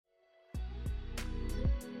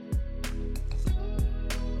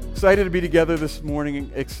Excited to be together this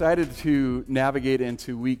morning. Excited to navigate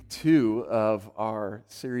into week 2 of our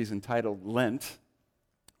series entitled Lent,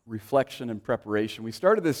 Reflection and Preparation. We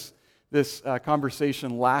started this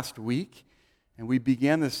conversation last week, and we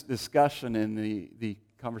began this discussion in the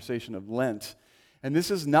conversation of Lent. And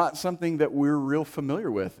this is not something that we're real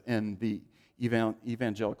familiar with in the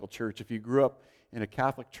evangelical church. If you grew up in a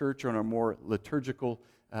Catholic church or in a more liturgical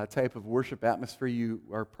type of worship atmosphere, you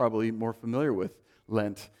are probably more familiar with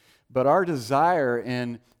Lent. But our desire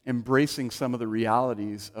in embracing some of the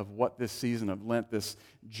realities of what this season of Lent, this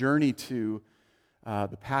journey to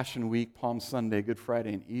the Passion Week, Palm Sunday, Good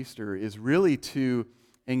Friday, and Easter, is really to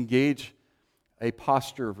engage a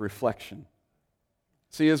posture of reflection.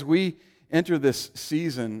 See, as we enter this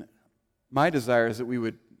season, my desire is that we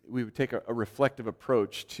would take a reflective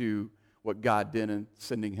approach to what God did in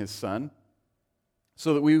sending His Son,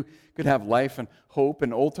 so that we could have life and hope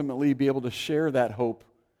and ultimately be able to share that hope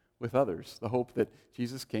with others. The hope that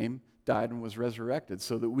Jesus came, died, and was resurrected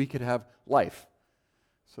so that we could have life,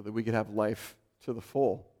 so that we could have life to the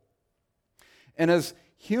full. And as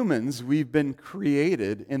humans, we've been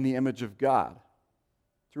created in the image of God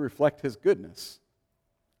to reflect His goodness.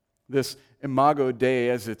 This Imago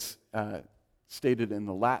Dei, as it's stated in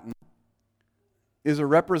the Latin, is a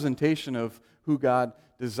representation of who God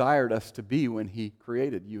desired us to be when He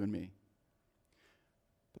created you and me.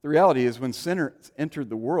 But the reality is, when sin entered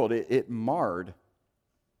the world, it marred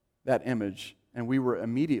that image, and we were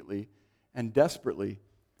immediately and desperately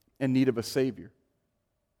in need of a Savior.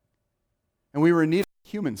 And we were in need of a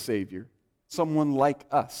human Savior, someone like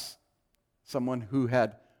us, someone who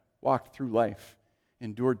had walked through life,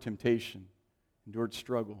 endured temptation, endured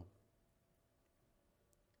struggle,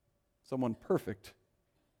 someone perfect,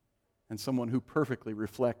 and someone who perfectly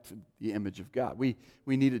reflected the image of God. We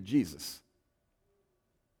needed Jesus.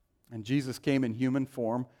 And Jesus came in human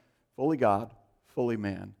form, fully God, fully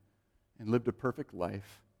man, and lived a perfect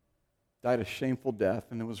life, died a shameful death,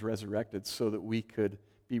 and then was resurrected so that we could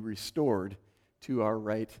be restored to our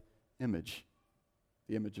right image,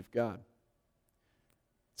 the image of God.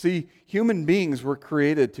 See, human beings were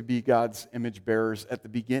created to be God's image bearers at the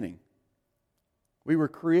beginning. We were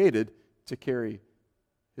created to carry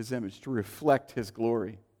His image, to reflect His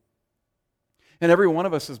glory. And every one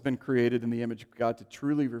of us has been created in the image of God to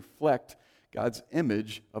truly reflect God's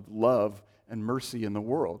image of love and mercy in the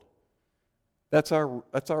world. That's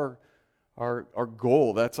our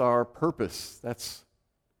goal. That's our purpose. That's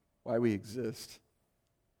why we exist.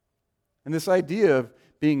 And this idea of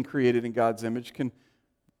being created in God's image can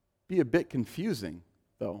be a bit confusing,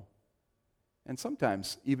 though, and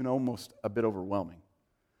sometimes even almost a bit overwhelming.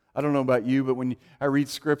 I don't know about you, but when I read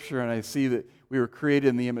Scripture and I see that we were created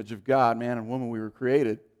in the image of God, man and woman, we were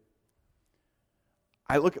created,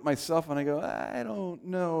 I look at myself and I go, I don't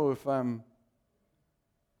know if I'm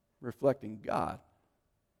reflecting God.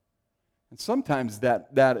 And sometimes that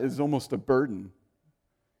is almost a burden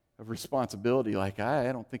of responsibility. Like,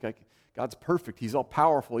 I don't think I can. God's perfect. He's all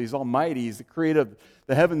powerful. He's almighty. He's the creator of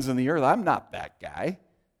the heavens and the earth. I'm not that guy.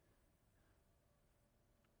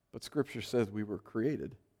 But Scripture says we were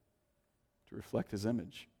created to reflect His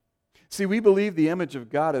image. See, we believe the image of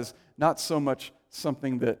God is not so much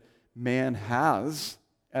something that man has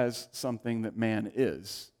as something that man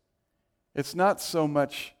is. It's not so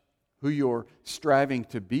much who you're striving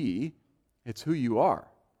to be, it's who you are.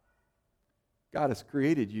 God has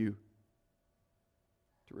created you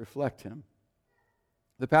to reflect Him.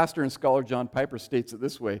 The pastor and scholar John Piper states it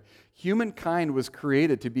this way: humankind was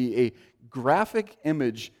created to be a graphic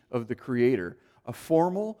image of the Creator, a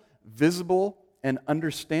formal, visible, and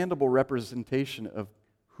understandable representation of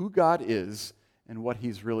who God is and what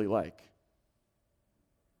He's really like.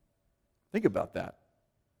 Think about that.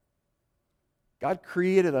 God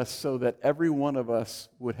created us so that every one of us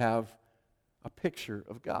would have a picture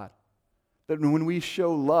of God. That when we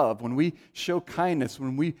show love, when we show kindness,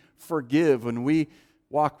 when we forgive, when we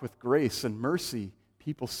walk with grace and mercy,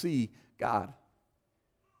 people see God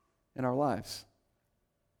in our lives.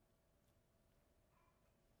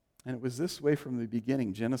 And it was this way from the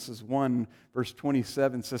beginning. Genesis 1, verse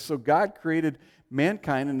 27 says, "So God created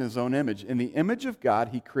mankind in His own image. In the image of God,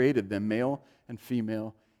 He created them, male and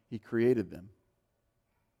female, He created them."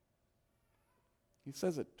 He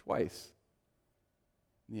says it twice.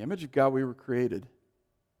 In the image of God we were created.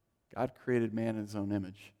 God created man in His own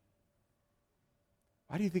image.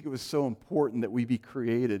 Why do you think it was so important that we be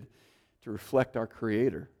created to reflect our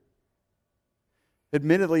Creator?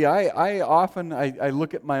 Admittedly, I often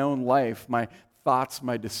look at my own life, my thoughts,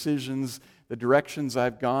 my decisions, the directions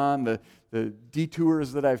I've gone, the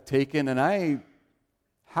detours that I've taken, and I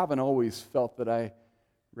haven't always felt that I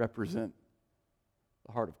represent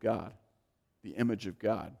the heart of God, the image of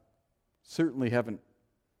God. Certainly haven't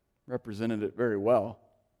represented it very well.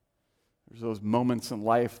 There's those moments in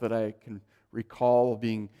life that I can recall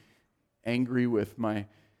being angry with my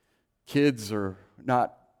kids, or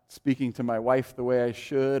not speaking to my wife the way I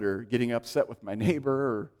should, or getting upset with my neighbor,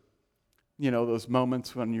 or those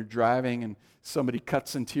moments when you're driving and somebody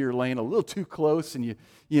cuts into your lane a little too close, and you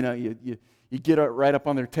get right up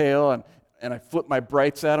on their tail, and I flip my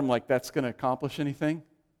brights at them like that's going to accomplish anything,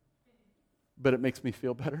 but it makes me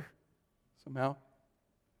feel better somehow.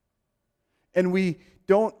 And we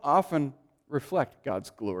don't often reflect God's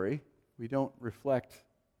glory. We don't reflect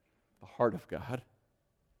the heart of God.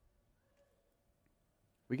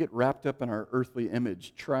 We get wrapped up in our earthly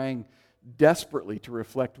image, trying desperately to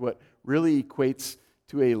reflect what really equates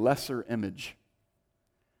to a lesser image.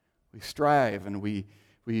 We strive and we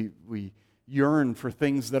yearn for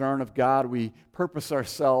things that aren't of God. We purpose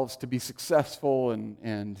ourselves to be successful,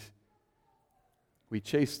 and we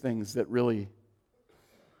chase things that really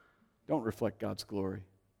don't reflect God's glory.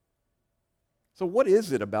 So what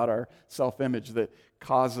is it about our self-image that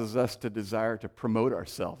causes us to desire to promote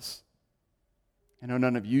ourselves? I know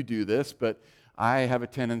none of you do this, but I have a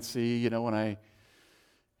tendency, when I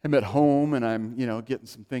am at home and I'm, getting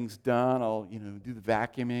some things done, I'll, do the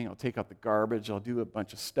vacuuming, I'll take out the garbage, I'll do a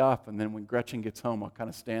bunch of stuff, and then when Gretchen gets home, I'll kind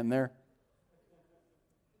of stand there.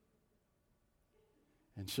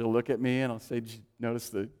 And she'll look at me and I'll say, "Did you notice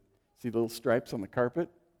see the little stripes on the carpet?"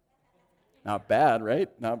 Not bad, right?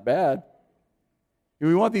 Not bad. And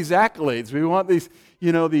we want these accolades. We want these,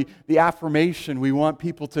 the affirmation. We want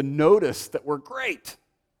people to notice that we're great.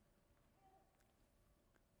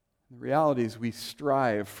 The reality is we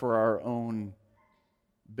strive for our own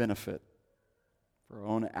benefit, for our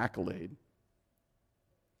own accolade.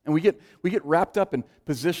 And we get wrapped up in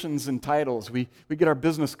positions and titles. We get our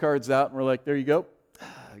business cards out and we're like, "There you go.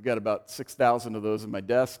 I got about 6,000 of those in my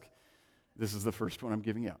desk. This is the first one I'm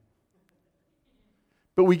giving out."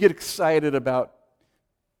 But we get excited about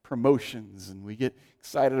promotions, and we get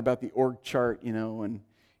excited about the org chart, and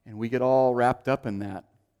we get all wrapped up in that.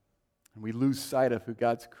 And we lose sight of who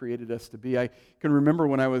God's created us to be. I can remember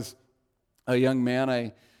when I was a young man,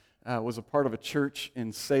 I was a part of a church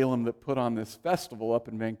in Salem that put on this festival up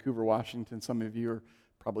in Vancouver, Washington. Some of you are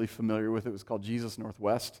probably familiar with it. It was called Jesus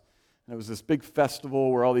Northwest. And it was this big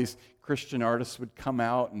festival where all these Christian artists would come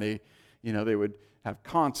out, and they would have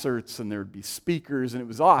concerts, and there would be speakers, and it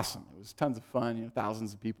was awesome. It was tons of fun.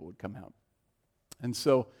 Thousands of people would come out. And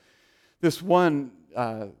so this one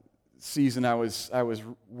season, I was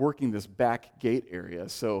working this back gate area.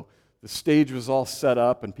 So the stage was all set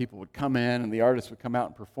up, and people would come in, and the artists would come out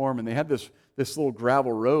and perform. And they had this little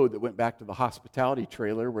gravel road that went back to the hospitality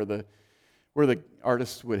trailer where the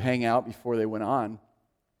artists would hang out before they went on.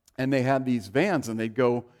 And they had these vans, and they'd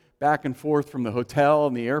go back and forth from the hotel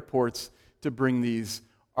and the airports to bring these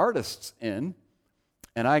artists in.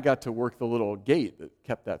 And I got to work the little gate that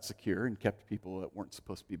kept that secure and kept people that weren't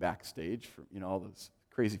supposed to be backstage from all those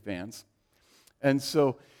crazy fans. And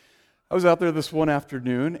so I was out there this one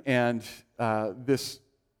afternoon, and this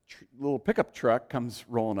little pickup truck comes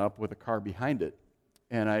rolling up with a car behind it.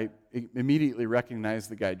 And I immediately recognized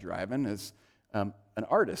the guy driving as an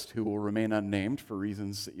artist who will remain unnamed for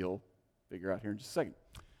reasons that you'll figure out here in just a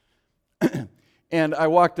second. And I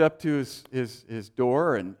walked up to his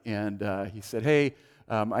door, and he said, "Hey,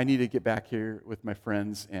 I need to get back here with my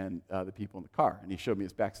friends and the people in the car." And he showed me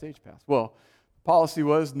his backstage pass. Well, the policy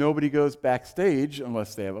was nobody goes backstage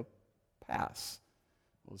unless they have a pass.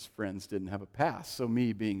 Well, his friends didn't have a pass. So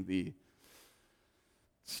me, being the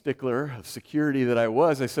stickler of security that I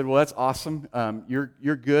was, I said, "Well, that's awesome.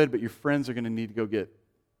 You're good, but your friends are going to need to go get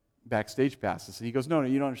backstage passes." And he goes, "No,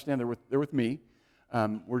 you don't understand. They're with me.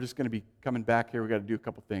 We're just going to be coming back here. We've got to do a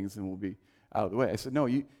couple things, and we'll be out of the way." I said, "No,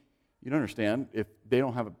 you don't understand. If they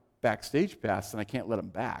don't have a backstage pass, then I can't let them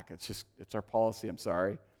back. It's our policy. I'm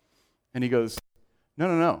sorry." And he goes,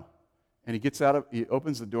 No. And he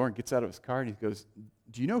opens the door and gets out of his car, and he goes,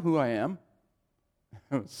 "Do you know who I am?"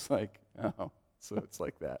 I was like, "Oh, so it's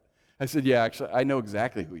like that." I said, "Yeah, actually, I know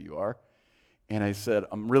exactly who you are." And I said,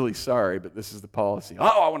 "I'm really sorry, but this is the policy."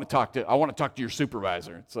 "Oh, I want to talk to your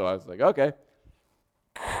supervisor." So I was like, "Okay."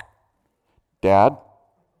 "Dad,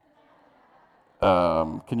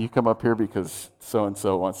 can you come up here because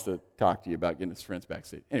so-and-so wants to talk to you about getting his friends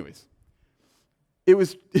backstage?" Anyways, it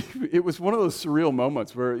was one of those surreal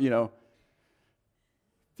moments where,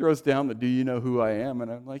 throws down the "Do you know who I am?" And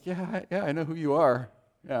I'm like, yeah, I know who you are.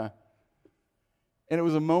 Yeah. And it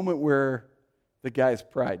was a moment where the guy's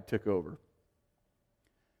pride took over.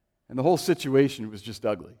 And the whole situation was just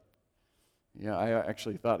ugly. Yeah, I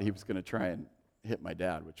actually thought he was going to try and hit my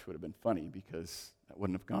dad, which would have been funny because that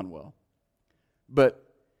wouldn't have gone well. But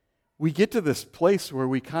we get to this place where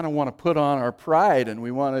we kind of want to put on our pride and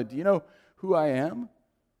we want to, do you know who I am?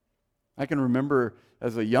 I can remember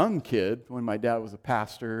as a young kid when my dad was a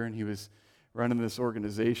pastor and he was running this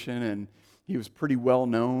organization and he was pretty well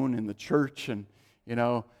known in the church, and,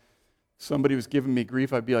 somebody was giving me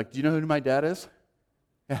grief. I'd be like, do you know who my dad is?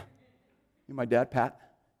 Yeah. You know my dad, Pat?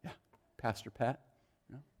 Yeah, Pastor Pat.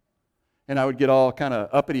 And I would get all kind of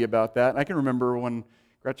uppity about that. And I can remember when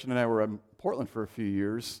Gretchen and I were in Portland for a few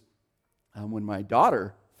years, when my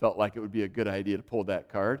daughter felt like it would be a good idea to pull that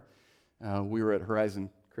card. We were at Horizon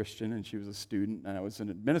Christian, and she was a student, and I was an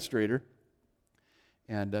administrator.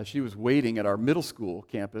 And she was waiting at our middle school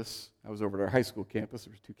campus. I was over at our high school campus.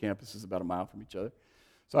 There were two campuses about a mile from each other.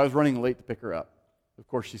 So I was running late to pick her up. Of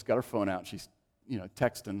course, she's got her phone out. She's,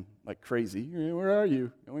 texting like crazy. Where are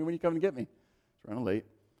you? When are you coming to get me? She's running late.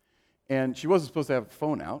 And she wasn't supposed to have her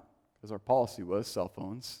phone out because our policy was cell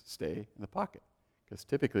phones stay in the pocket. Because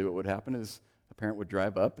typically what would happen is a parent would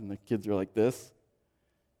drive up and the kids are like this.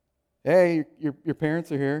 Hey, your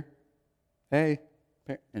parents are here. Hey.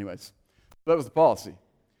 Anyways, that was the policy.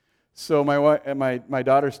 So my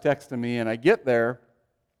daughter's texting me, and I get there,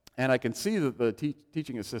 and I can see that the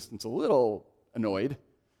teaching assistant's a little annoyed.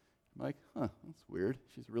 I'm like, that's weird.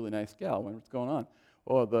 She's a really nice gal. What's going on?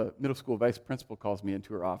 Well, the middle school vice principal calls me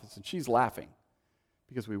into her office, and she's laughing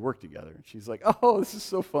because we work together. And she's like, oh, this is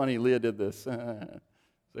so funny. Leah did this.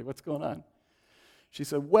 It's like, what's going on? She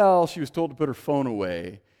said, well, she was told to put her phone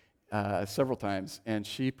away several times, and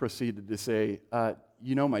she proceeded to say,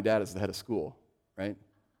 my dad is the head of school, right?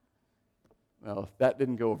 Well, that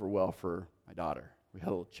didn't go over well for my daughter. We had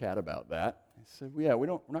a little chat about that. I said, we're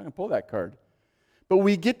not going to pull that card. But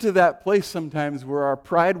we get to that place sometimes where our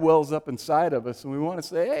pride wells up inside of us, and we want to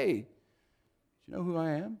say, hey, do you know who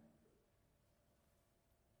I am?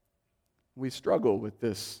 We struggle with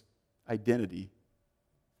this identity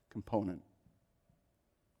component.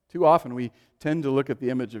 Too often we tend to look at the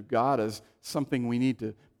image of God as something we need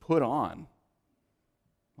to put on.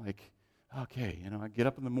 Like, okay, I get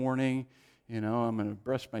up in the morning, I'm going to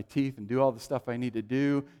brush my teeth and do all the stuff I need to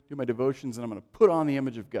do my devotions, and I'm going to put on the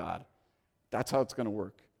image of God. That's how it's going to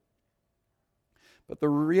work. But the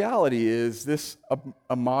reality is this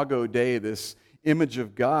Imago Dei, this image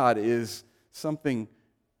of God, is something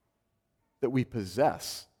that we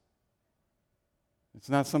possess. It's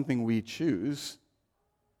not something we choose.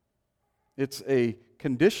 It's a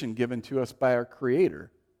condition given to us by our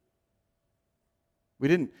Creator. We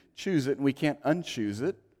didn't choose it, and we can't unchoose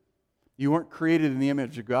it. You weren't created in the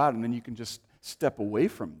image of God, and then you can just step away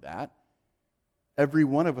from that. Every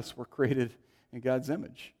one of us were created in God's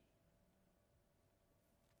image.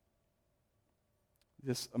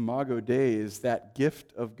 This Imago Dei is that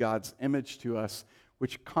gift of God's image to us,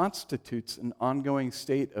 which constitutes an ongoing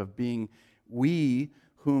state of being we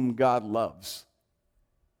whom God loves.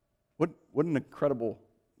 What an incredible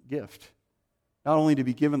gift. Not only to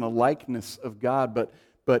be given the likeness of God,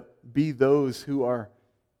 but be those who are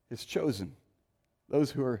His chosen,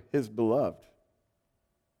 those who are His beloved.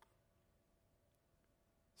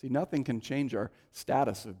 See, nothing can change our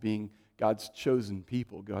status of being God's chosen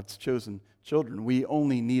people, God's chosen children. We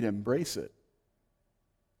only need to embrace it.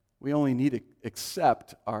 We only need to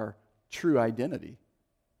accept our true identity.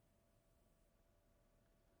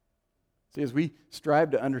 See, as we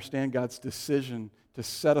strive to understand God's decision to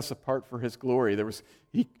set us apart for His glory,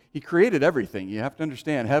 He created everything. You have to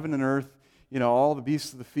understand, heaven and earth, all the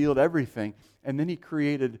beasts of the field, everything. And then He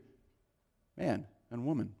created man and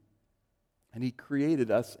woman. And He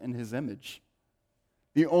created us in His image.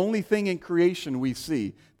 The only thing in creation we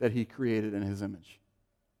see that He created in His image.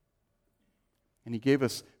 And He gave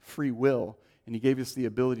us free will, and He gave us the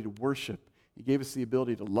ability to worship. He gave us the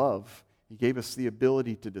ability to love. He gave us the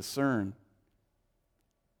ability to discern.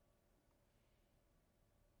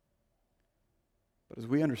 But as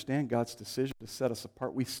we understand God's decision to set us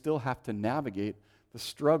apart, we still have to navigate the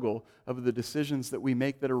struggle of the decisions that we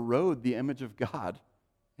make that erode the image of God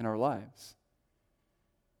in our lives.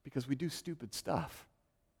 Because we do stupid stuff.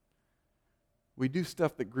 We do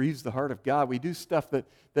stuff that grieves the heart of God. We do stuff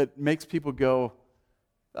that makes people go,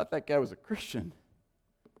 I thought that guy was a Christian.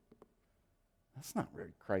 That's not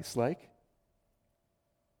very Christ-like.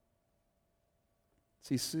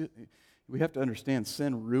 See, we have to understand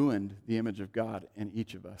sin ruined the image of God in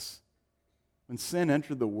each of us. When sin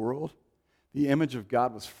entered the world, the image of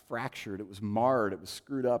God was fractured, it was marred, it was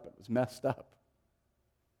screwed up, it was messed up.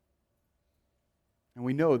 And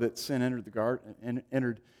we know that sin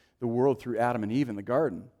entered the world through Adam and Eve in the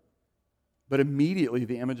garden. But immediately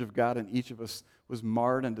the image of God in each of us was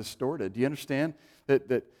marred and distorted. Do you understand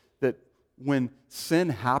that when sin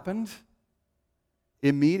happened,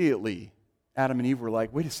 immediately Adam and Eve were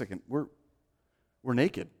like, wait a second, we're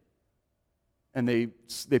naked. And they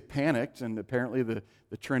panicked, and apparently the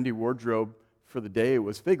trendy wardrobe for the day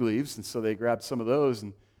was fig leaves, and so they grabbed some of those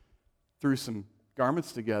and threw some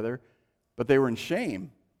garments together, but they were in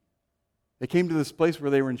shame. They came to this place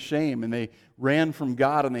where they were in shame, and they ran from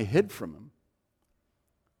God, and they hid from Him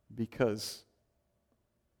because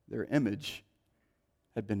their image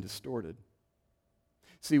had been distorted.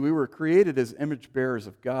 See, we were created as image bearers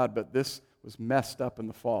of God, but this was messed up in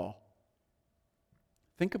the fall.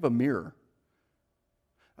 Think of a mirror.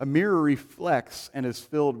 A mirror reflects and is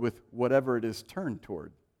filled with whatever it is turned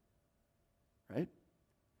toward. Right?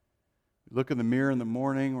 We look in the mirror in the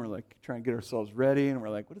morning, we're like trying to get ourselves ready, and we're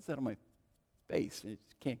like, what is that on my face? It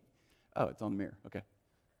can't. Oh, it's on the mirror. Okay.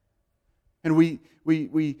 And we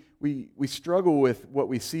struggle with what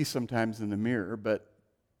we see sometimes in the mirror, but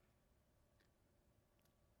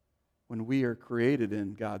when we are created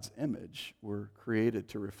in God's image, we're created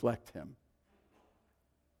to reflect Him.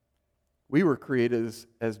 We were created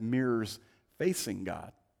as mirrors facing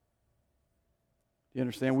God. Do you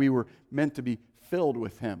understand? We were meant to be filled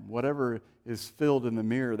with Him. Whatever is filled in the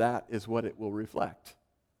mirror, that is what it will reflect.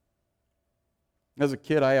 As a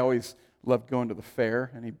kid, I always loved going to the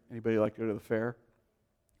fair. Anybody like to go to the fair?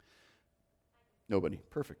 Nobody.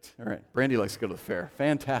 Perfect. All right. Brandy likes to go to the fair.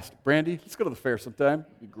 Fantastic. Brandy, let's go to the fair sometime.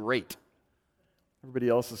 It'd be great. Everybody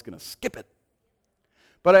else is going to skip it.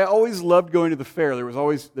 But I always loved going to the fair.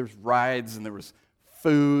 There's rides and there was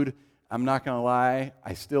food. I'm not going to lie.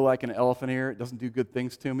 I still like an elephant ear. It doesn't do good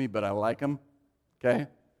things to me, but I like them. Okay?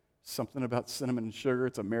 Something about cinnamon and sugar.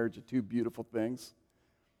 It's a marriage of two beautiful things.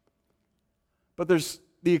 But there's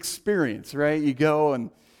the experience, right? You go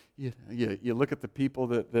and you look at the people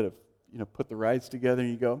that have put the rides together,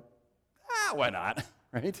 and you go, why not,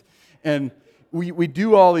 right? And we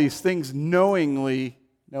do all these things knowing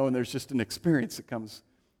there's just an experience that comes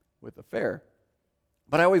with the fair.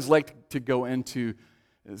 But I always liked to go into,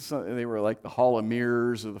 they were like the Hall of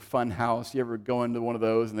Mirrors or the Fun House. You ever go into one of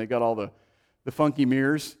those, and they got all the funky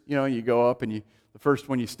mirrors, you go up, and the first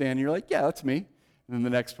one you stand, and you're like, yeah, that's me. And then the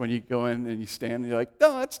next one you go in and you stand and you're like,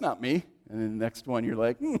 no, that's not me. And then the next one you're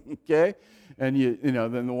like, okay. And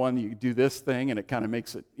then the one you do this thing and it kind of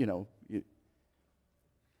makes it,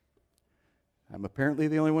 I'm apparently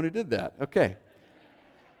the only one who did that. Okay.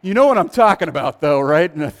 You know what I'm talking about though,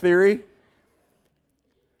 right? In a theory.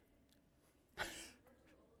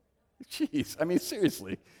 Jeez, I mean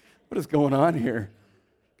seriously, what is going on here?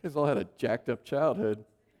 You guys all had a jacked up childhood.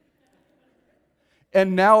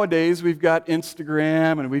 And nowadays, we've got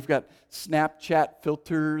Instagram and we've got Snapchat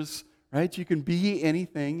filters, right? You can be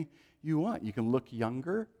anything you want. You can look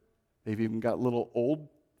younger. They've even got little old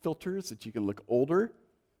filters that you can look older,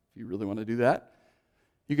 if you really want to do that.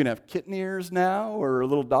 You can have kitten ears now or a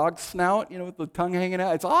little dog snout, with the tongue hanging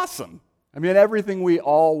out. It's awesome. I mean, everything we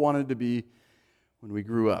all wanted to be when we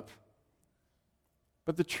grew up.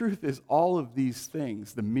 But the truth is, all of these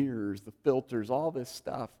things, the mirrors, the filters, all this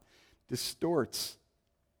stuff, distorts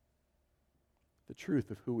the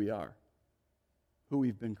truth of who we are, who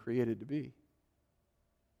we've been created to be.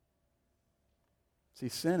 See,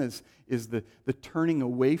 sin is the turning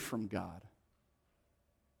away from God.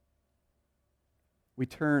 We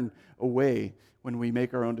turn away when we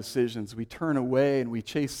make our own decisions. We turn away and we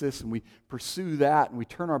chase this and we pursue that and we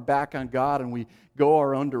turn our back on God and we go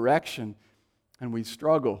our own direction and we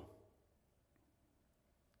struggle.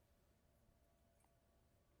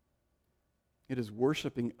 It is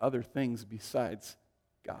worshiping other things besides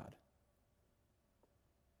God.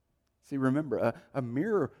 See, remember, a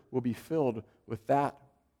mirror will be filled with that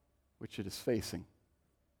which it is facing.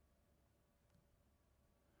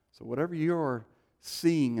 So whatever you're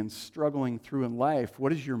seeing and struggling through in life,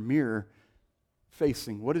 what is your mirror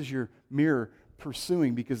facing? What is your mirror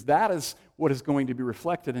pursuing? Because that is what is going to be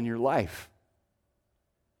reflected in your life.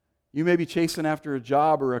 You may be chasing after a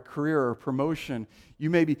job or a career or a promotion. You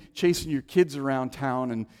may be chasing your kids around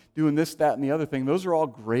town and doing this, that, and the other thing. Those are all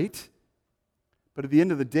great. But at the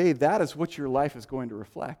end of the day, that is what your life is going to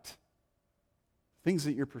reflect. Things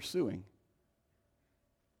that you're pursuing.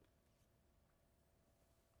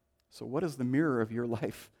 So what is the mirror of your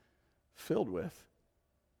life filled with?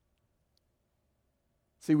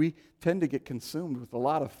 See, we tend to get consumed with a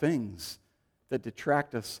lot of things that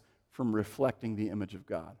detract us from reflecting the image of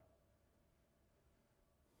God.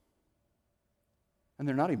 And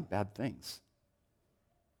they're not even bad things.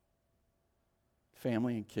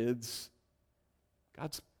 Family and kids.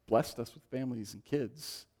 God's blessed us with families and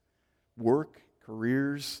kids. work,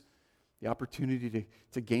 careers, the opportunity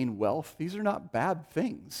to gain wealth. These are not bad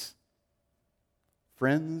things.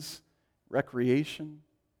 Friends, recreation,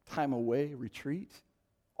 time away, retreat,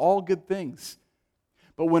 all good things.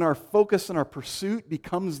 But when our focus and our pursuit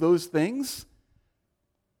becomes those things,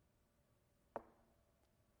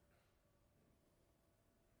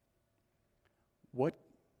 what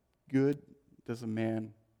good does a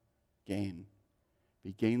man gain if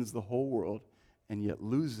he gains the whole world and yet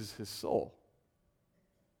loses his soul?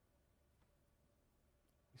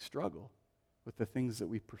 We struggle with the things that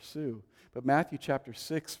we pursue. But Matthew chapter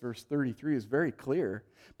 6, verse 33 is very clear.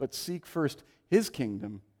 But seek first his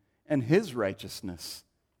kingdom and his righteousness,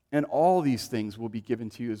 and all these things will be given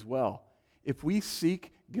to you as well. If we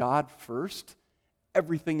seek God first,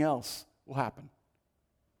 everything else will happen.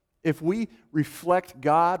 If we reflect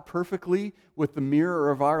God perfectly with the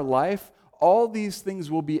mirror of our life, all these things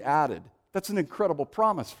will be added. That's an incredible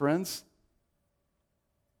promise, friends.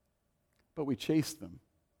 But we chase them,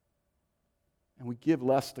 and we give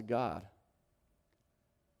less to God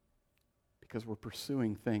because we're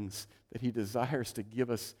pursuing things that he desires to give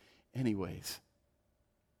us anyways.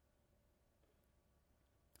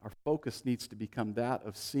 Our focus needs to become that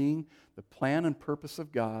of seeing the plan and purpose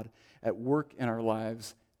of God at work in our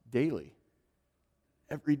lives daily,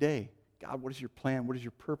 every day. God, what is your plan? What is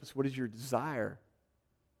your purpose? What is your desire?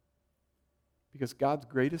 Because God's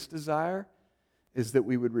greatest desire is that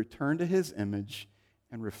we would return to his image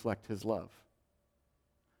and reflect his love.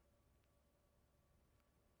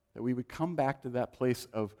 That we would come back to that place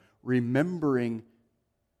of remembering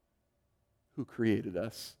who created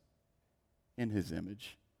us in his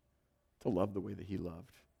image, to love the way that he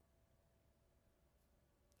loved.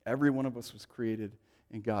 Every one of us was created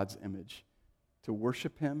in God's image to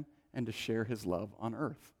worship him and to share his love on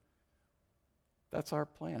earth. That's our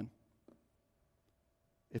plan.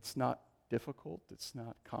 It's not difficult, it's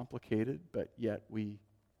not complicated, but yet we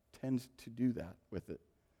tend to do that with it.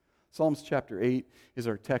 Psalms chapter 8 is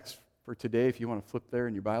our text for today. If you want to flip there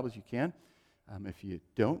in your Bibles, you can. If you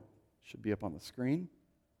don't, it should be up on the screen.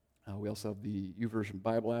 We also have the YouVersion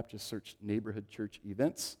Bible app. Just search Neighborhood Church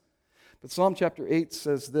Events. But Psalm chapter 8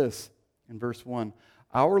 says this in verse 1,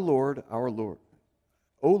 O Lord, our Lord,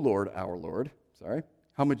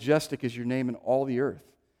 how majestic is your name in all the earth.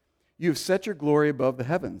 You have set your glory above the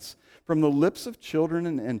heavens. From the lips of children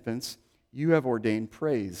and infants, you have ordained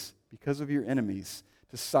praise because of your enemies,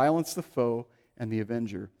 to silence the foe and the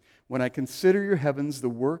avenger. When I consider your heavens, the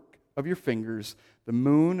work of your fingers, the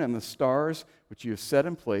moon and the stars which you have set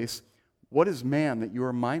in place, what is man that you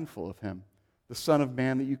are mindful of him, the son of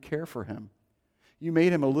man that you care for him? You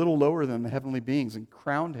made him a little lower than the heavenly beings and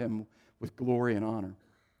crowned him with glory and honor.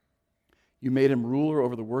 You made him ruler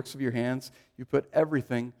over the works of your hands. You put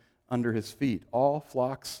everything under his feet, all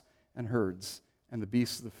flocks and herds, and the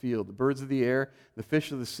beasts of the field, the birds of the air, the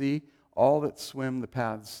fish of the sea, all that swim the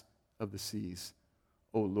paths of the seas.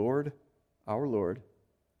 O Lord, our Lord,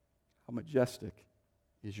 how majestic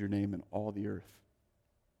is your name in all the earth.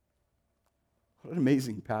 What an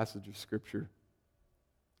amazing passage of Scripture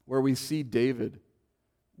where we see David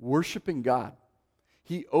worshiping God.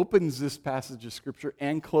 He opens this passage of Scripture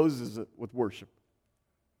and closes it with worship.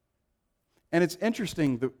 And it's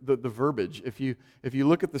interesting, the verbiage. If you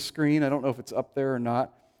look at the screen, I don't know if it's up there or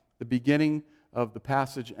not, the beginning of the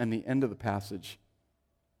passage and the end of the passage.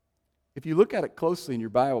 If you look at it closely in your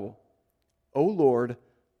Bible, O Lord,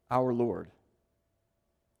 our Lord.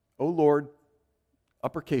 O Lord,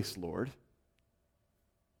 uppercase Lord.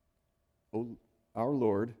 O our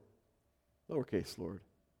Lord, lowercase Lord.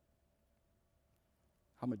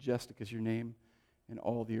 How majestic is your name in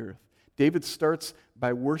all the earth. David starts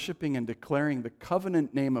by worshiping and declaring the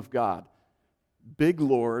covenant name of God. Big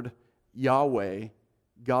Lord, Yahweh,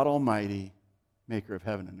 God Almighty, maker of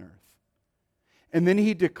heaven and earth. And then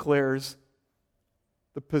he declares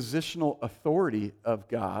the positional authority of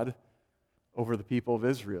God over the people of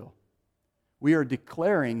Israel. We are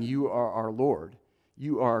declaring you are our Lord,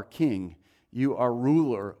 you are our King, you are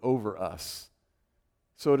ruler over us.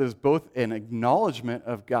 So it is both an acknowledgement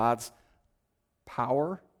of God's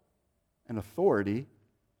power and authority,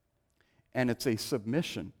 and it's a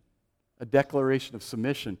submission, a declaration of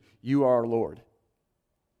submission. You are our Lord.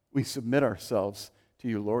 We submit ourselves to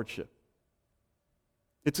your lordship.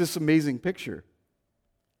 It's this amazing picture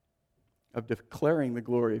of declaring the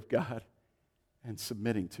glory of God and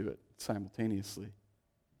submitting to it simultaneously.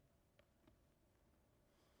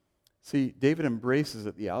 See, David embraces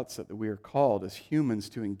at the outset that we are called as humans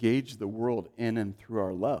to engage the world in and through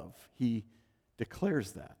our love. He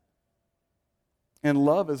declares that. And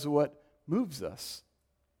love is what moves us.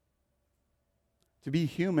 To be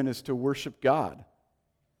human is to worship God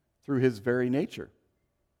through his very nature.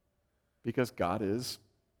 Because God is.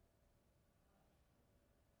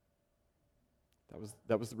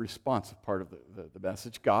 That was the responsive part of the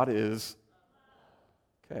message. God is.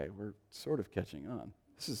 Okay, we're sort of catching on.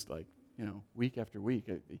 This is like, week after week.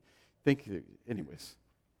 I think, anyways.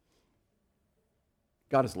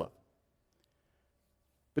 God is love.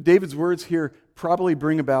 But David's words here probably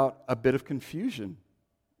bring about a bit of confusion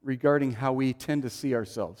regarding how we tend to see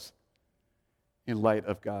ourselves in light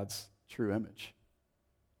of God's true image.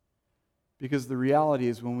 Because the reality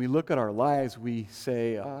is when we look at our lives, we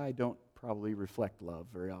say, I don't probably reflect love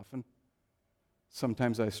very often.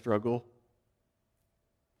 Sometimes I struggle.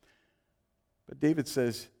 But David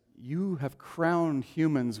says, you have crowned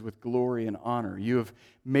humans with glory and honor. You have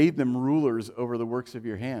made them rulers over the works of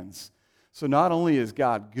your hands. So not only is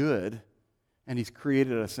God good, and he's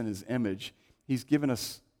created us in his image, he's given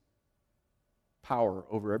us power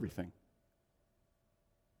over everything.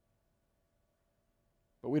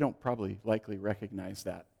 But we don't probably likely recognize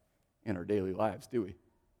that in our daily lives, do we?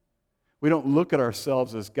 We don't look at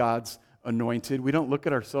ourselves as God's anointed. We don't look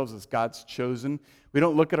at ourselves as God's chosen. We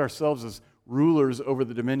don't look at ourselves as rulers over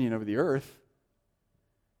the dominion of the earth.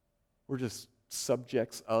 We're just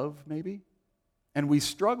subjects of, maybe. And we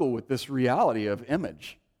struggle with this reality of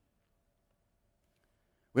image.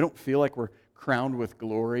 We don't feel like we're crowned with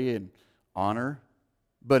glory and honor,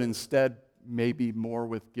 but instead maybe more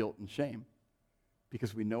with guilt and shame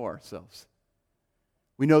because we know ourselves.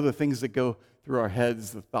 We know the things that go through our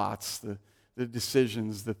heads, the thoughts, the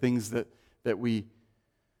decisions, the things that we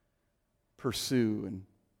pursue and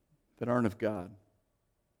that aren't of God.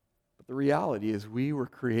 But the reality is we were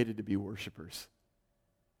created to be worshipers.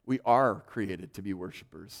 We are created to be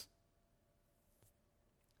worshipers.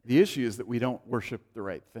 The issue is that we don't worship the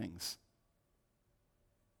right things.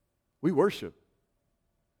 We worship.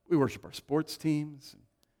 We worship our sports teams.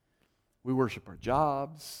 We worship our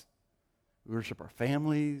jobs. We worship our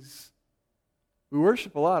families. We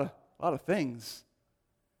worship a lot of things.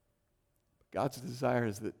 But God's desire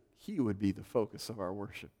is that he would be the focus of our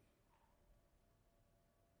worship.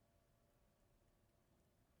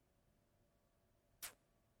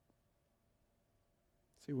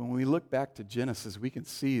 See, when we look back to Genesis, we can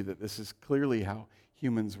see that this is clearly how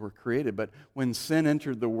humans were created. But when sin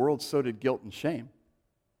entered the world, so did guilt and shame.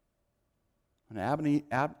 When Adam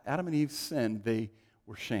and Eve sinned, they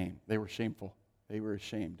were shamed. They were shameful. They were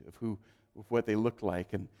ashamed of what they looked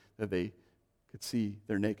like and that they could see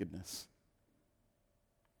their nakedness.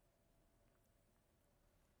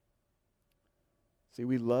 See,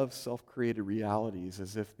 we love self-created realities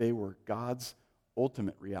as if they were God's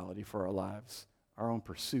ultimate reality for our lives. Our own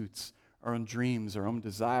pursuits, our own dreams, our own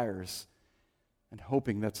desires, and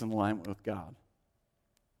hoping that's in alignment with God.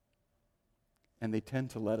 And they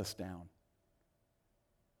tend to let us down.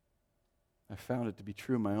 I found it to be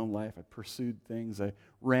true in my own life. I pursued things, I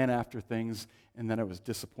ran after things, and then I was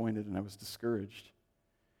disappointed and I was discouraged.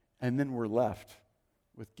 And then we're left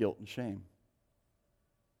with guilt and shame.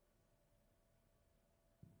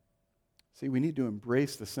 See, we need to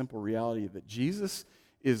embrace the simple reality that Jesus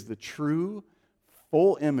is the true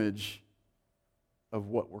full image of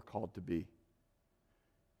what we're called to be.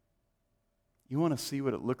 You want to see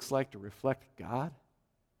what it looks like to reflect God?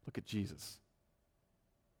 Look at Jesus.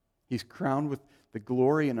 He's crowned with the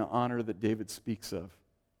glory and the honor that David speaks of.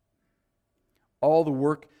 All the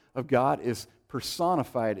work of God is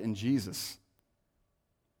personified in Jesus.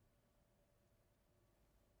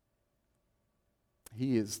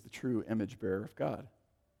 He is the true image bearer of God.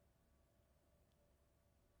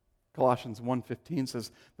 Colossians 1:15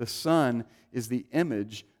 says, the Son is the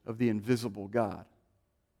image of the invisible God.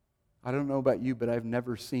 I don't know about you, but I've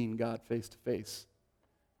never seen God face to face.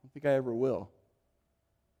 I don't think I ever will.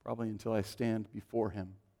 Probably until I stand before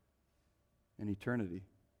him in eternity.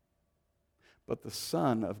 But the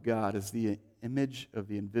Son of God is the image of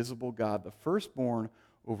the invisible God, the firstborn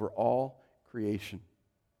over all creation.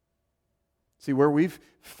 See, where we've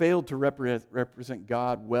failed to represent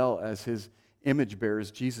God well as his image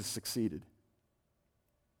bearers, Jesus succeeded.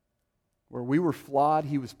 Where we were flawed,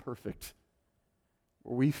 he was perfect.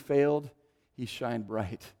 Where we failed, he shined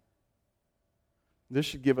bright. This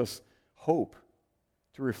should give us hope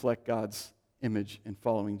to reflect God's image in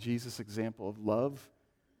following Jesus' example of love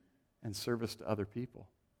and service to other people.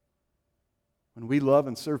 When we love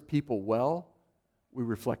and serve people well, we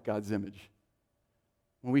reflect God's image.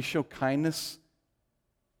 When we show kindness,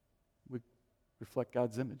 we reflect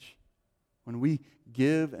God's image. When we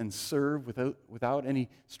give and serve without any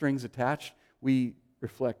strings attached, we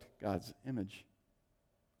reflect God's image.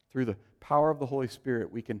 Through the power of the Holy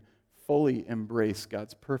Spirit, we can fully embrace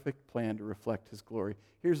God's perfect plan to reflect His glory.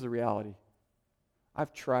 Here's the reality.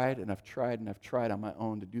 I've tried and I've tried and I've tried on my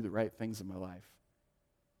own to do the right things in my life.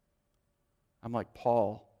 I'm like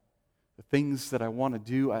Paul. The things that I want to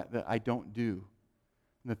do, that I don't do.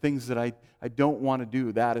 And the things that I don't want to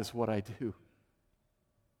do, that is what I do.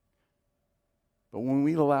 But when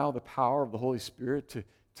we allow the power of the Holy Spirit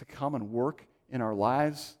to come and work in our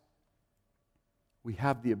lives, we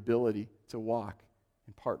have the ability to walk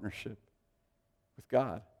in partnership with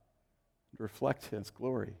God and to reflect His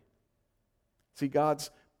glory. See, God's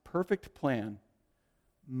perfect plan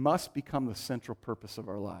must become the central purpose of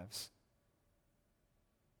our lives.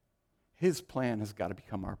 His plan has got to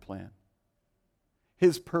become our plan.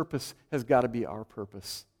 His purpose has got to be our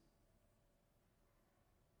purpose.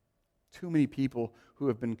 Too many people who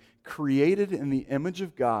have been created in the image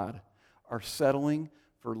of God are settling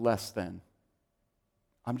for less than.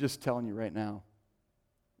 I'm just telling you right now,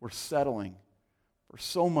 we're settling for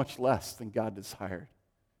so much less than God desired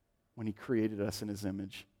when He created us in His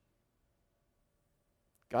image.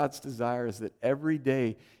 God's desire is that every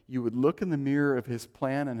day you would look in the mirror of His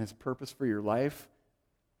plan and His purpose for your life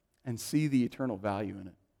and see the eternal value in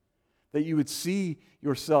it. That you would see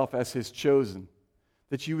yourself as His chosen.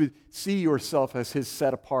 That you would see yourself as His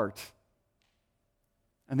set apart.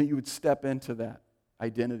 And that you would step into that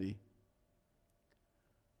identity.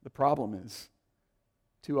 The problem is,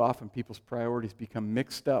 too often people's priorities become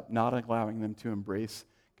mixed up, not allowing them to embrace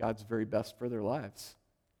God's very best for their lives.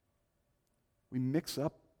 We mix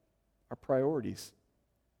up our priorities.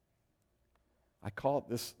 I call it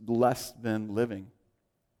this less than living.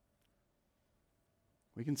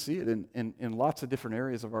 We can see it in lots of different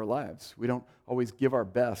areas of our lives. We don't always give our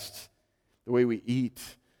best. The way we eat,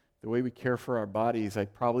 the way we care for our bodies. I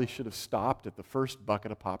probably should have stopped at the first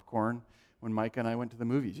bucket of popcorn when Micah and I went to the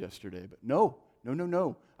movies yesterday. But no.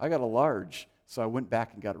 I got a large, so I went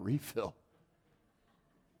back and got a refill.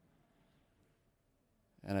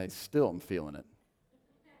 And I still am feeling it.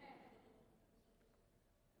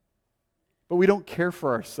 But we don't care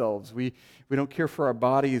for ourselves. We don't care for our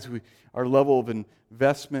bodies. Our level of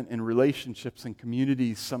investment in relationships and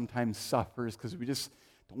communities sometimes suffers because we just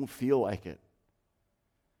don't feel like it.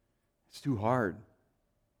 It's too hard.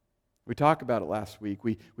 We talked about it last week.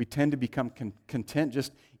 We tend to become content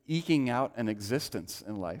just eking out an existence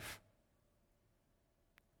in life.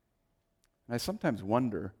 And I sometimes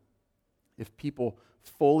wonder if people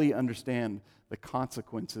fully understand the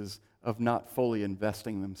consequences of not fully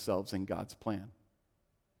investing themselves in God's plan.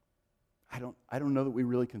 I don't know that we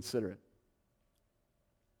really consider it.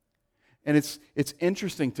 And it's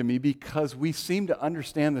interesting to me because we seem to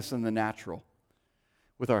understand this in the natural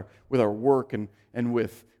with our work and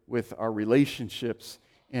with our relationships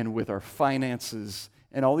and with our finances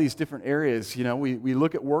and all these different areas. You know, we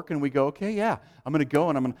look at work and we go, okay, yeah, I'm going to go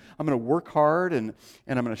and I'm going to work hard and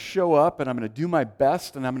I'm going to show up and I'm going to do my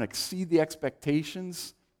best and I'm going to exceed the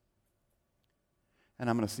expectations. And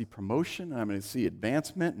I'm going to see promotion, and I'm going to see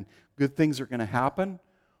advancement, and good things are going to happen.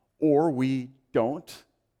 Or we don't,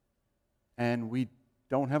 and we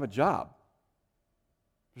don't have a job.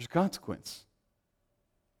 There's a consequence.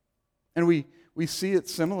 And we see it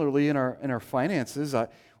similarly in our finances.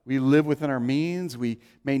 We live within our means, we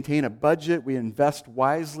maintain a budget, we invest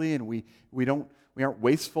wisely, and we aren't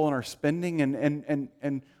wasteful in our spending,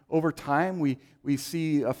 and over time we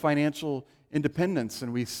see a financial independence,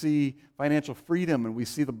 and we see financial freedom, and we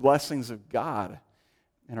see the blessings of God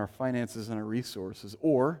in our finances and our resources.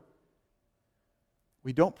 Or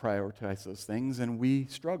we don't prioritize those things, and we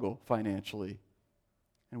struggle financially,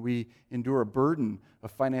 and we endure a burden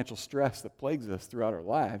of financial stress that plagues us throughout our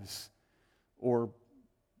lives. Or,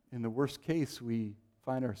 in the worst case, we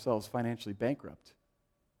find ourselves financially bankrupt.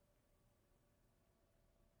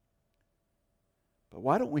 But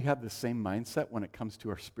why don't we have the same mindset when it comes to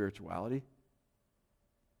our spirituality?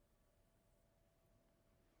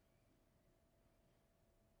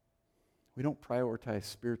 We don't prioritize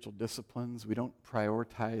spiritual disciplines. We don't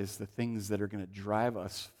prioritize the things that are going to drive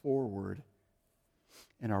us forward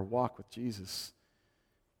in our walk with Jesus.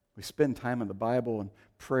 We spend time in the Bible and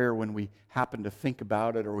prayer when we happen to think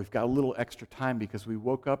about it, or we've got a little extra time because we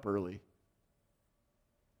woke up early.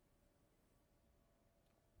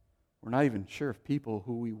 We're not even sure if people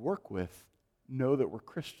who we work with know that we're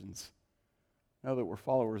Christians, know that we're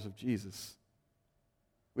followers of Jesus.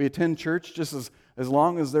 We attend church just as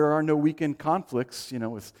long as there are no weekend conflicts,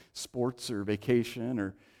 with sports or vacation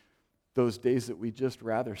or those days that we just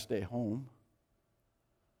rather stay home.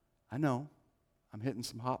 I know, I'm hitting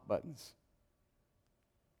some hot buttons.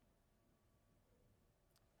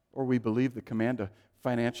 Or we believe the command to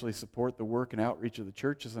financially support the work and outreach of the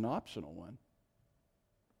church is an optional one.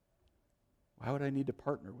 Why would I need to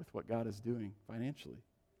partner with what God is doing financially?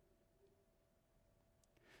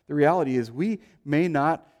 The reality is we may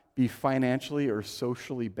not be financially or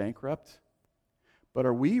socially bankrupt, but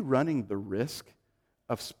are we running the risk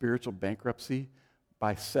of spiritual bankruptcy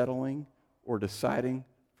by settling or deciding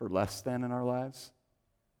for less than in our lives?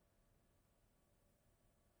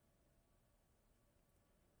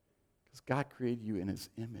 Because God created you in His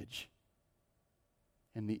image.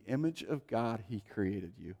 In the image of God, He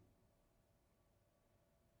created you.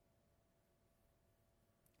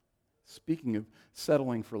 Speaking of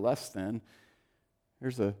settling for less than,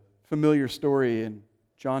 there's a familiar story in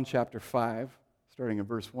John chapter 5, starting in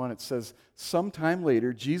verse 1. It says, "Sometime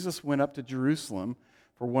later, Jesus went up to Jerusalem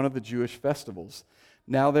for one of the Jewish festivals.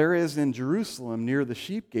 Now there is in Jerusalem near the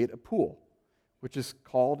sheep gate a pool, which is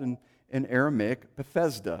called in Aramaic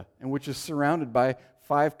Bethesda, and which is surrounded by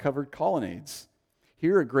 5 covered colonnades.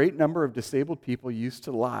 Here a great number of disabled people used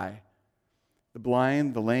to lie, the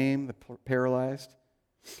blind, the lame, the paralyzed.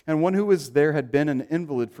 And one who was there had been an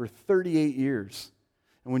invalid for 38 years.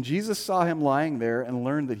 And when Jesus saw him lying there and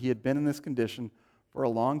learned that he had been in this condition for a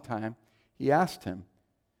long time, he asked him,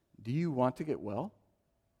 'Do you want to get well?'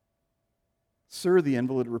 'Sir,' the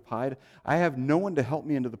invalid replied, 'I have no one to help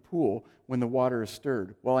me into the pool when the water is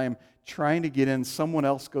stirred. While I am trying to get in, someone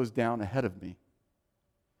else goes down ahead of me.'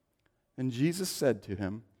 Then Jesus said to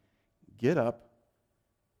him, 'Get up,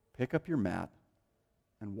 pick up your mat,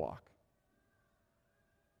 and walk.'"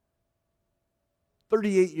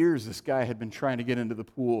 38 years this guy had been trying to get into the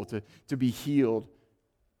pool to be healed.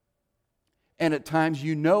 And at times,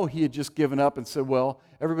 he had just given up and said, "Well,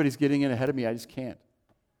 everybody's getting in ahead of me, I just can't."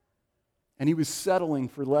 And he was settling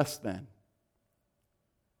for less than.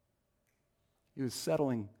 He was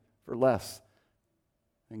settling for less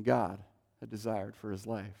than God had desired for his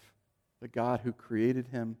life. The God who created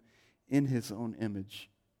him in His own image.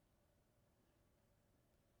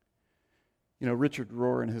 Richard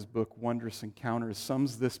Rohr in his book, Wondrous Encounters,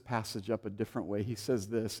 sums this passage up a different way. He says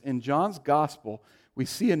this: "In John's gospel, we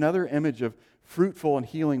see another image of fruitful and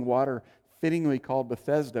healing water, fittingly called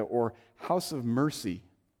Bethesda, or house of mercy.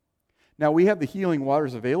 Now, we have the healing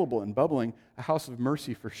waters available and bubbling, a house of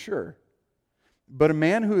mercy for sure. But a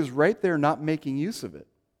man who is right there not making use of it,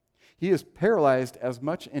 he is paralyzed as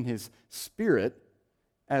much in his spirit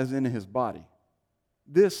as in his body.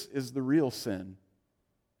 This is the real sin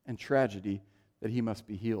and tragedy that he must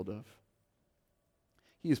be healed of.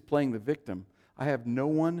 He is playing the victim. I have no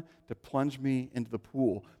one to plunge me into the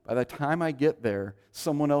pool. By the time I get there,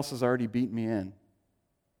 someone else has already beat me in."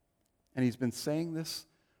 And he's been saying this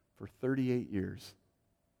for 38 years.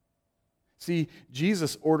 See,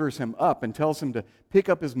 Jesus orders him up and tells him to pick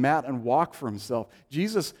up his mat and walk for himself.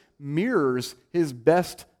 Jesus mirrors his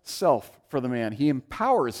best self for the man. He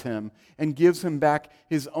empowers him and gives him back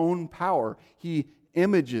his own power. He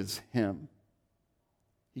images him.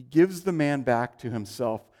 He gives the man back to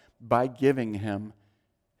himself by giving him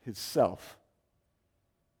his self.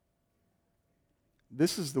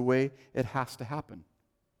 This is the way it has to happen.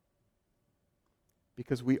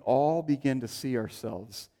 Because we all begin to see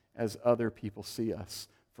ourselves as other people see us,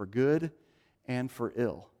 for good and for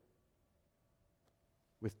ill.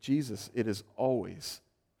 With Jesus, it is always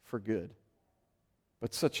for good.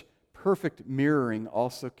 But such perfect mirroring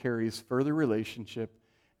also carries further relationship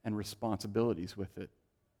and responsibilities with it.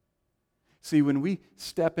 See, when we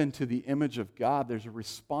step into the image of God, there's a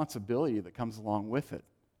responsibility that comes along with it.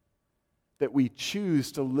 That we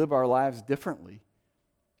choose to live our lives differently.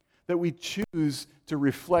 That we choose to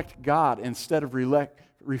reflect God instead of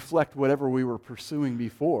reflect whatever we were pursuing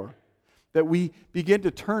before. That we begin to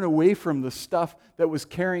turn away from the stuff that was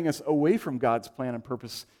carrying us away from God's plan and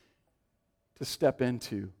purpose to step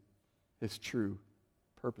into His true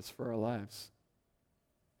purpose for our lives.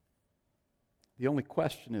 The only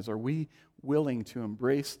question is, are we willing to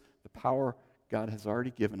embrace the power God has already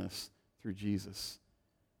given us through Jesus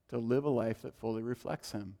to live a life that fully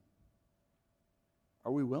reflects Him?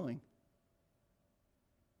 Are we willing?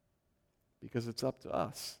 Because it's up to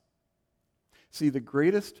us. See, the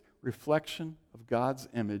greatest reflection of God's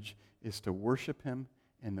image is to worship Him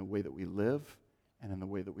in the way that we live and in the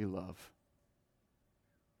way that we love.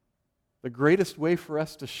 The greatest way for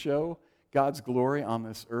us to show God's glory on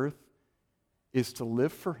this earth is to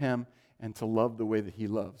live for Him and to love the way that He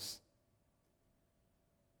loves.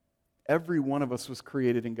 Every one of us was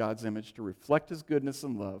created in God's image to reflect His goodness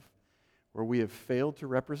and love. Where we have failed to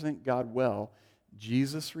represent God well,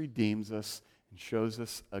 Jesus redeems us and shows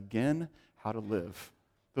us again how to live.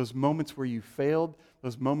 Those moments where you failed,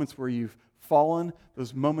 those moments where you've fallen,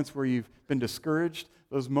 those moments where you've been discouraged,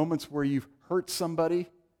 those moments where you've hurt somebody,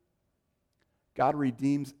 God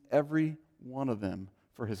redeems every one of them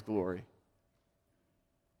for His glory.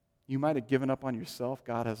 You might have given up on yourself.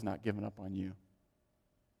 God has not given up on you.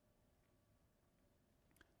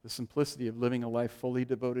 The simplicity of living a life fully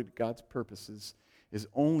devoted to God's purposes is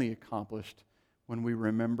only accomplished when we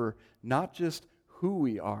remember not just who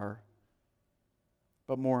we are,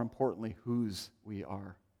 but more importantly, whose we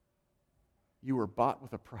are. You were bought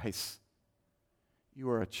with a price. You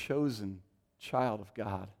are a chosen child of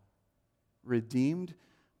God, redeemed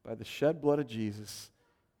by the shed blood of Jesus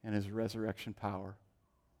and His resurrection power.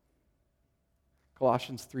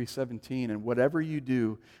 Colossians 3:17, and whatever you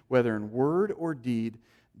do, whether in word or deed,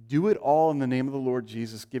 do it all in the name of the Lord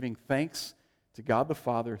Jesus, giving thanks to God the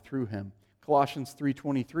Father through Him. Colossians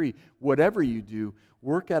 3:23, whatever you do,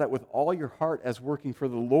 work at it with all your heart as working for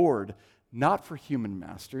the Lord, not for human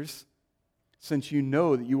masters, since you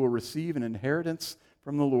know that you will receive an inheritance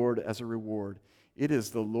from the Lord as a reward. It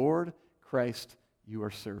is the Lord Christ you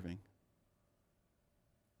are serving.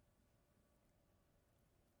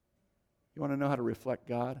 You want to know how to reflect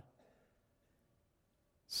God?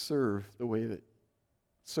 Serve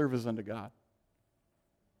as unto God.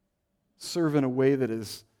 Serve in a way that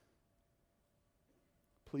is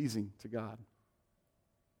pleasing to God.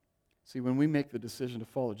 See, when we make the decision to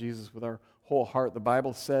follow Jesus with our whole heart, the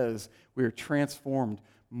Bible says we are transformed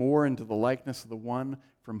more into the likeness of the one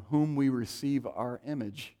from whom we receive our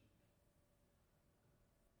image.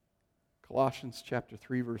 Colossians chapter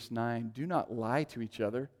 3, verse 9, do not lie to each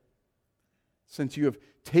other, since you have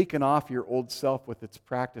taken off your old self with its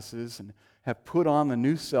practices and have put on the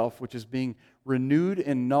new self, which is being renewed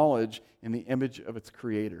in knowledge in the image of its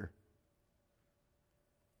Creator.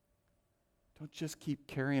 Don't just keep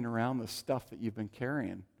carrying around the stuff that you've been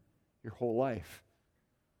carrying your whole life.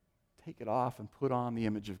 Take it off and put on the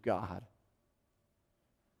image of God,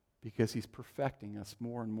 because He's perfecting us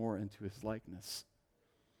more and more into His likeness.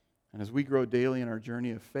 And as we grow daily in our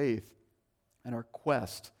journey of faith and our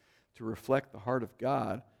quest to reflect the heart of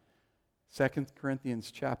God, 2 Corinthians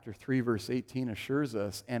chapter 3, verse 18 assures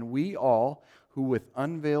us, and we all who with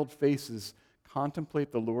unveiled faces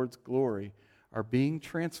contemplate the Lord's glory are being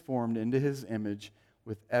transformed into His image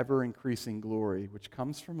with ever-increasing glory, which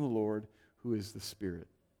comes from the Lord who is the Spirit.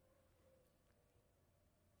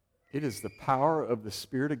 It is the power of the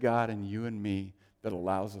Spirit of God in you and me that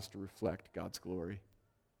allows us to reflect God's glory.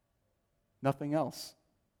 Nothing else.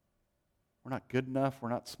 We're not good enough. We're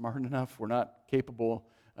not smart enough. We're not capable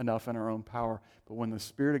enough in our own power. But when the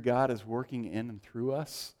Spirit of God is working in and through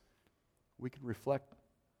us, we can reflect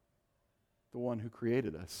the one who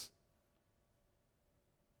created us.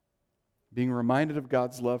 Being reminded of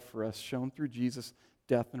God's love for us, shown through Jesus'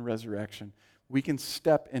 death and resurrection, we can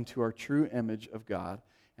step into our true image of God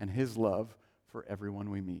and His love for everyone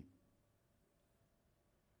we meet.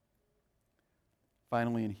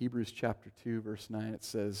 Finally, in Hebrews chapter 2, verse 9, it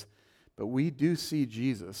says, but we do see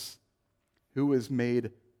Jesus, who was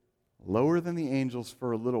made lower than the angels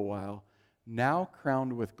for a little while, now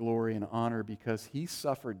crowned with glory and honor because He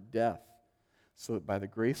suffered death, so that by the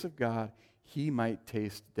grace of God He might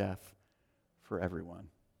taste death for everyone.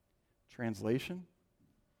 Translation,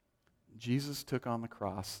 Jesus took on the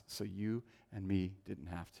cross so you and me didn't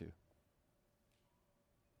have to.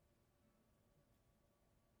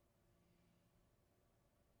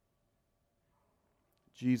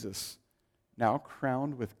 Jesus, now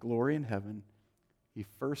crowned with glory in heaven, He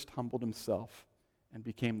first humbled Himself and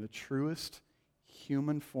became the truest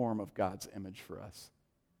human form of God's image for us.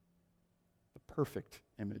 The perfect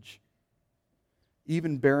image.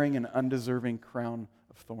 Even bearing an undeserving crown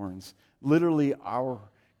of thorns. Literally our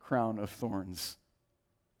crown of thorns.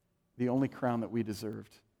 The only crown that we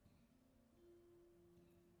deserved.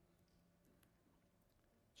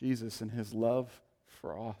 Jesus, in His love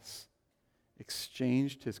for us,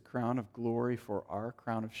 exchanged His crown of glory for our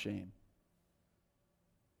crown of shame.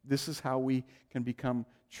 This is how we can become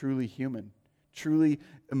truly human, truly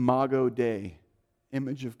imago Dei,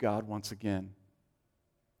 image of God once again.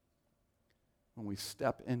 When we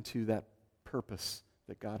step into that purpose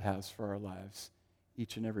that God has for our lives,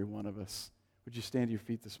 each and every one of us. Would you stand to your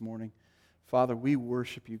feet this morning? Father, we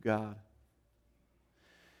worship You, God.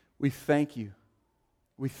 We thank You.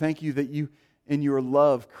 We thank You that You, in Your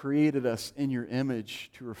love, created us in Your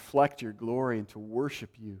image to reflect Your glory and to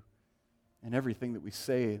worship You in everything that we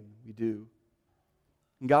say and we do.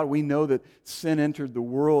 And God, we know that sin entered the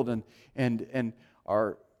world and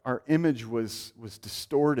our image was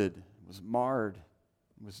distorted, was marred,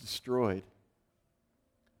 was destroyed.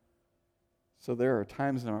 So there are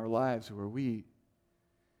times in our lives where we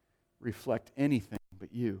reflect anything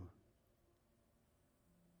but you.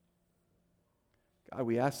 God,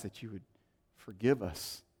 we ask that you would forgive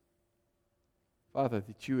us. Father,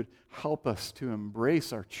 that you would help us to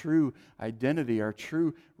embrace our true identity, our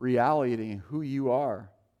true reality, and who you are.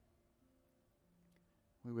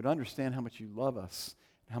 We would understand how much you love us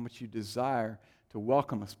and how much you desire to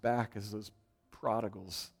welcome us back as those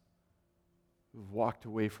prodigals who've walked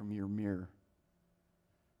away from your mirror,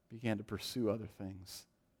 began to pursue other things.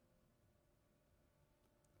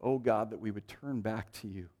 Oh God, that we would turn back to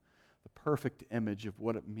you, the perfect image of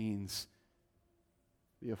what it means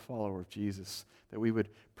to be a follower of Jesus, that we would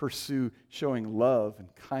pursue showing love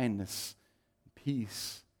and kindness and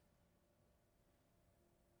peace.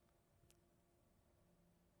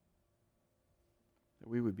 That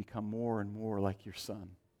we would become more and more like your Son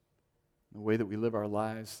in the way that we live our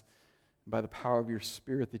lives, and by the power of your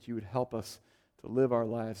Spirit, that you would help us to live our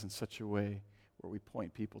lives in such a way where we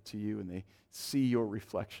point people to you and they see your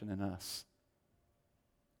reflection in us.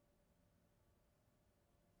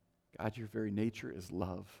 God, your very nature is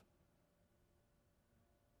love.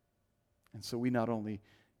 And so we not only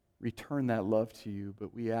return that love to you,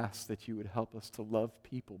 but we ask that you would help us to love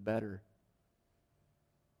people better.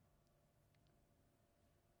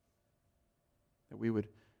 That we would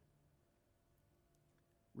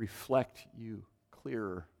reflect you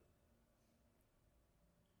clearer.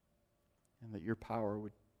 And that your power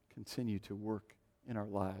would continue to work in our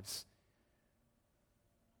lives.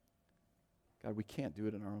 God, we can't do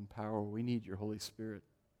it in our own power. We need your Holy Spirit.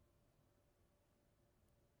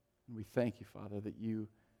 And we thank you, Father, that you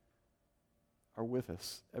are with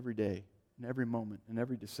us every day, in every moment, in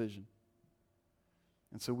every decision.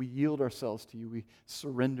 And so we yield ourselves to you. We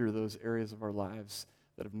surrender those areas of our lives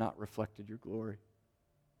that have not reflected your glory.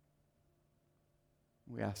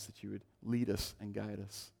 We ask that you would lead us and guide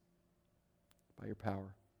us by your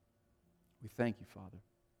power. We thank you, Father.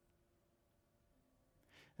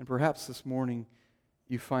 And perhaps this morning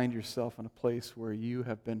you find yourself in a place where you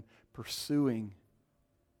have been pursuing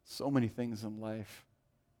so many things in life.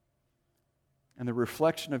 And the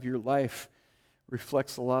reflection of your life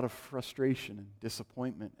reflects a lot of frustration and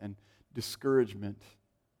disappointment and discouragement,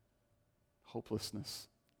 hopelessness.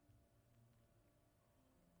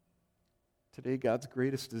 Today, God's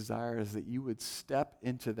greatest desire is that you would step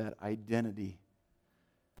into that identity,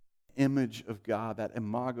 image of God, that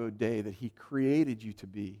imago Dei that he created you to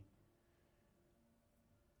be.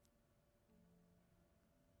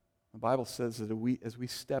 The Bible says that as we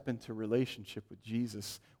step into relationship with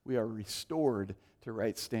Jesus, we are restored to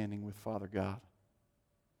right standing with Father God.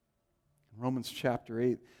 In Romans chapter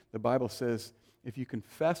 8, the Bible says, if you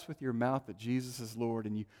confess with your mouth that Jesus is Lord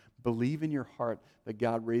and you believe in your heart that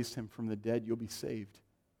God raised him from the dead, you'll be saved.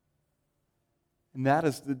 And that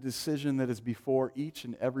is the decision that is before each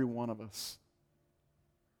and every one of us.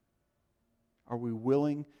 Are we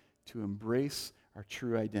willing to embrace our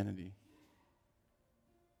true identity?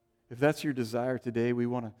 If that's your desire today, we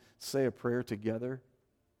want to say a prayer together.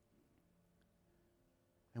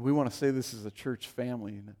 And we want to say this as a church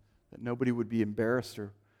family, that nobody would be embarrassed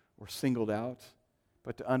or singled out,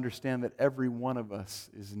 but to understand that every one of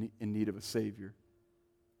us is in need of a Savior.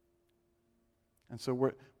 And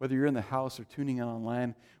so whether you're in the house or tuning in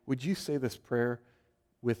online, would you say this prayer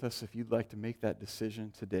with us if you'd like to make that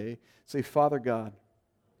decision today? Say, Father God,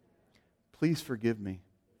 please forgive me.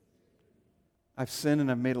 I've sinned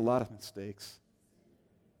and I've made a lot of mistakes.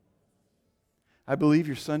 I believe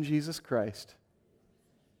your Son, Jesus Christ,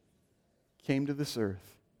 came to this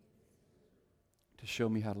earth to show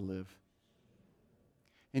me how to live.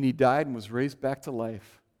 And he died and was raised back to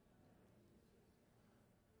life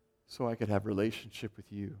so I could have relationship with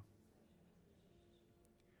you.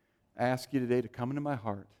 I ask you today to come into my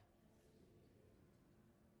heart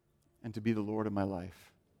and to be the Lord of my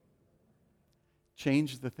life.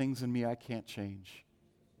 Change the things in me I can't change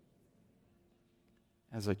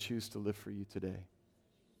as I choose to live for you today.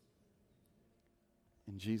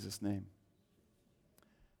 In Jesus' name,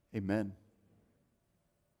 amen.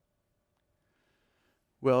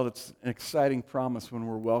 Well, it's an exciting promise when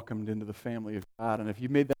we're welcomed into the family of God. And if you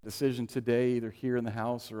made that decision today, either here in the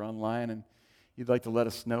house or online, and you'd like to let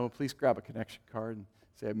us know, please grab a connection card and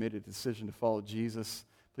say, I made a decision to follow Jesus.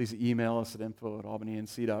 Please email us at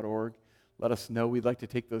info@albanync.org. Let us know. We'd like to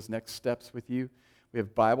take those next steps with you. We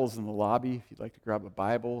have Bibles in the lobby if you'd like to grab a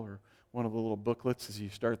Bible or one of the little booklets as you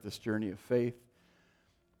start this journey of faith.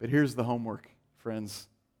 But here's the homework, friends.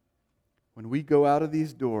 When we go out of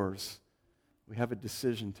these doors, we have a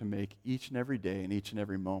decision to make each and every day and each and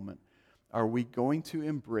every moment. Are we going to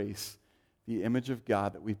embrace the image of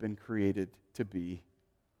God that we've been created to be?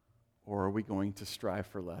 or are we going to strive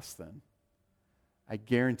for less than? I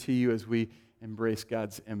guarantee you, as we embrace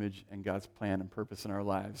God's image and God's plan and purpose in our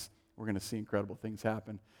lives, we're going to see incredible things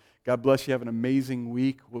happen. God bless you. Have an amazing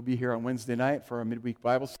week. We'll be here on Wednesday night for our midweek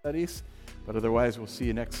Bible studies. But otherwise, we'll see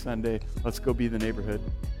you next Sunday. Let's go be the neighborhood.